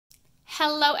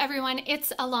Hello everyone,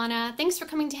 it's Alana. Thanks for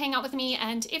coming to hang out with me,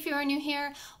 and if you are new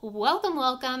here, welcome,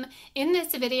 welcome. In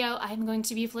this video, I'm going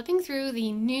to be flipping through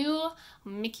the new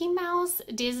Mickey Mouse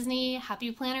Disney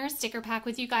Happy Planner sticker pack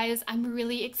with you guys. I'm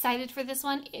really excited for this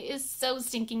one. It is so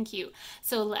stinking cute.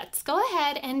 So let's go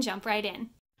ahead and jump right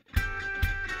in.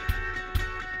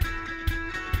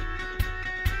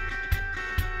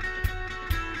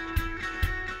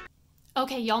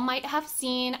 Okay, y'all might have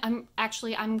seen,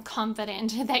 I'm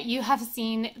confident that you have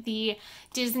seen the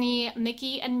Disney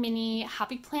Mickey and Minnie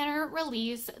Happy Planner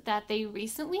release that they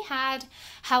recently had.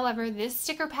 However, this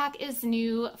sticker pack is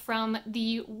new from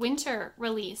the winter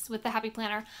release with the Happy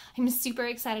Planner. I'm super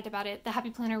excited about it. The Happy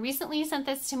Planner recently sent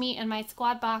this to me in my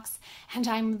squad box, and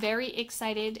I'm very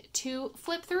excited to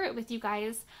flip through it with you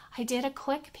guys. I did a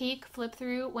quick peek flip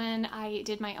through when I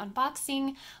did my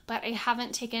unboxing, but I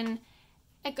haven't taken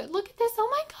a good look at this. Oh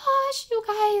my gosh, you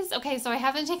guys. Okay, so I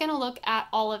haven't taken a look at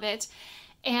all of it,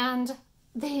 and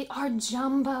they are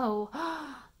jumbo.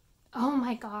 Oh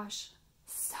my gosh,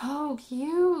 so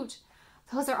cute.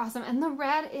 Those are awesome. And the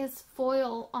red is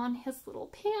foil on his little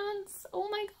pants. Oh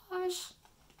my gosh.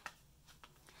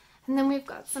 And then we've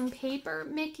got some paper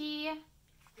Mickey.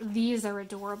 These are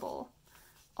adorable.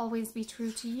 Always be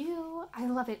true to you. I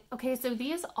love it. Okay, so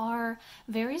these are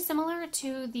very similar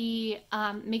to the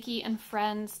Mickey and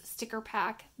Friends sticker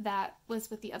pack that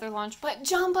was with the other launch, but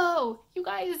jumbo, you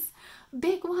guys,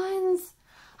 big ones.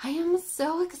 I am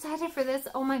so excited for this.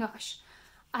 Oh my gosh.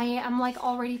 I am like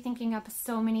already thinking up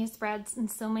so many spreads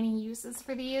and so many uses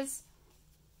for these.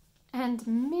 And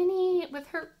Minnie with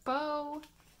her bow.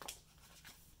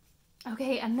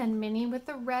 Okay, and then Minnie with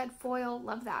the red foil.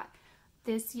 Love that.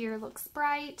 This year looks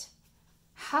bright.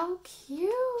 How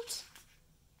cute.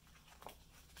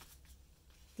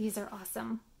 These are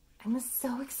awesome. I'm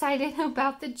so excited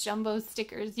about the jumbo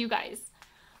stickers, you guys.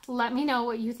 Let me know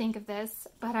what you think of this,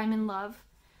 but I'm in love.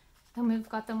 Then we've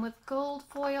got them with gold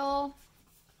foil.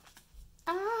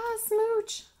 Ah,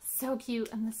 smooch. So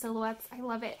cute. And the silhouettes, I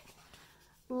love it.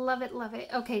 Love it, love it.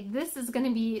 Okay, this is going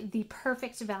to be the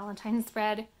perfect Valentine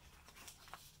spread.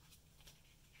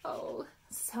 Oh,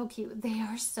 so cute. They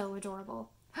are so adorable.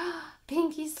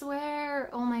 Pinky swear.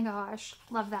 Oh my gosh.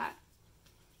 Love that.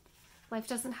 Life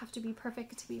doesn't have to be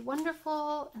perfect to be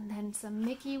wonderful. And then some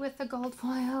Mickey with the gold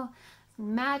foil.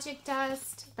 Magic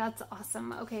dust. That's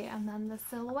awesome. Okay, and then the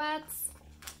silhouettes.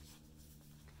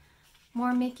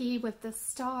 More Mickey with the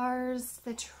stars,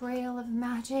 the trail of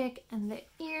magic, and the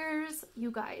ears.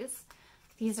 You guys,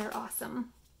 these are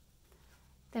awesome.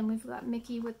 Then we've got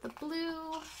Mickey with the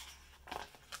blue.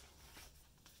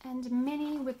 And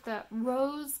Minnie with the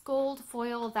rose gold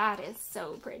foil. That is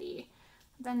so pretty.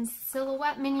 Then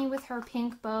silhouette Minnie with her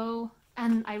pink bow.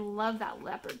 And I love that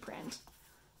leopard print.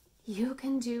 You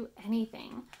can do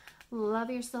anything.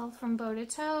 Love yourself from bow to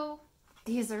toe.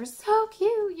 These are so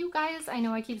cute, you guys. I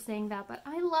know I keep saying that, but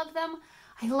I love them.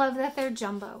 I love that they're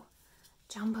jumbo.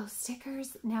 Jumbo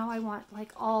stickers. Now I want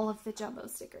like all of the jumbo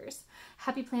stickers.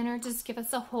 Happy Planner, just give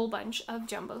us a whole bunch of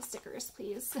jumbo stickers,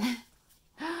 please.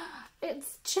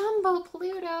 It's Jumbo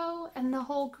Pluto and the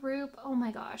whole group. Oh my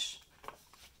gosh.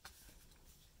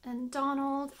 And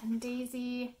Donald and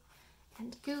Daisy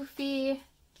and Goofy.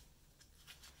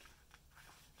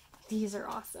 These are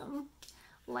awesome.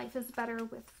 Life is better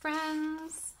with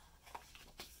friends.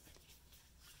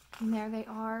 And there they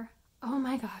are. Oh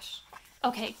my gosh.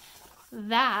 Okay,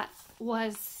 that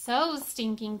was so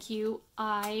stinking cute.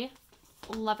 I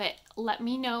love it. Let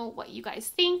me know what you guys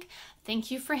think.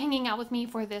 Thank you for hanging out with me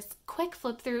for this quick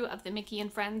flip through of the Mickey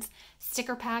and Friends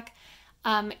sticker pack.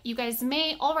 You guys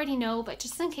may already know, but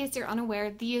just in case you're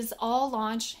unaware, these all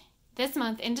launch this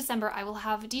month in December. I will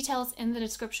have details in the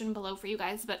description below for you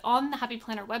guys, but on the Happy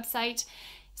Planner website,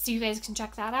 so you guys can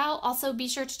check that out. Also, be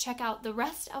sure to check out the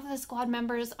rest of the squad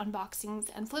members' unboxings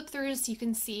and flip throughs so you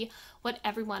can see what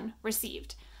everyone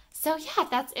received. So yeah,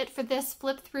 that's it for this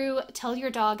flip through. Tell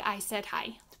your dog I said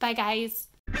hi. Bye guys.